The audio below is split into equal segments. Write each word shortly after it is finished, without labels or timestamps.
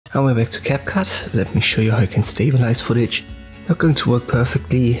Now we're back to CapCut. Let me show you how you can stabilize footage. Not going to work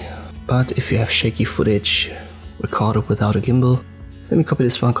perfectly, but if you have shaky footage recorded without a gimbal, let me copy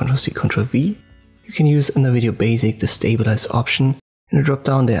this one, Ctrl+C, Ctrl+V. You can use under Video Basic the stabilize option. In the drop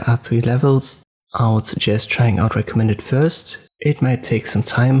down there are 3 levels. I would suggest trying out recommended first. It might take some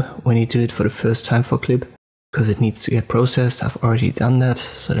time when you do it for the first time for a clip, because it needs to get processed. I've already done that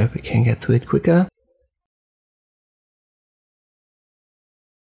so that we can get through it quicker.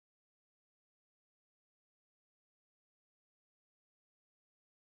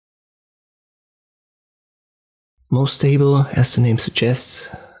 Most stable, as the name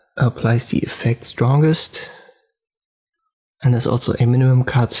suggests, applies the effect strongest. And there's also a minimum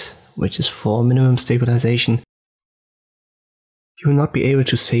cut, which is for minimum stabilization. You will not be able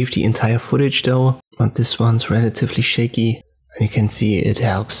to save the entire footage though, but this one's relatively shaky and you can see it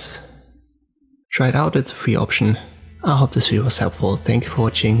helps. Try it out, it's a free option. I hope this video was helpful, thank you for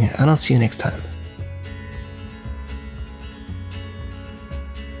watching and I'll see you next time.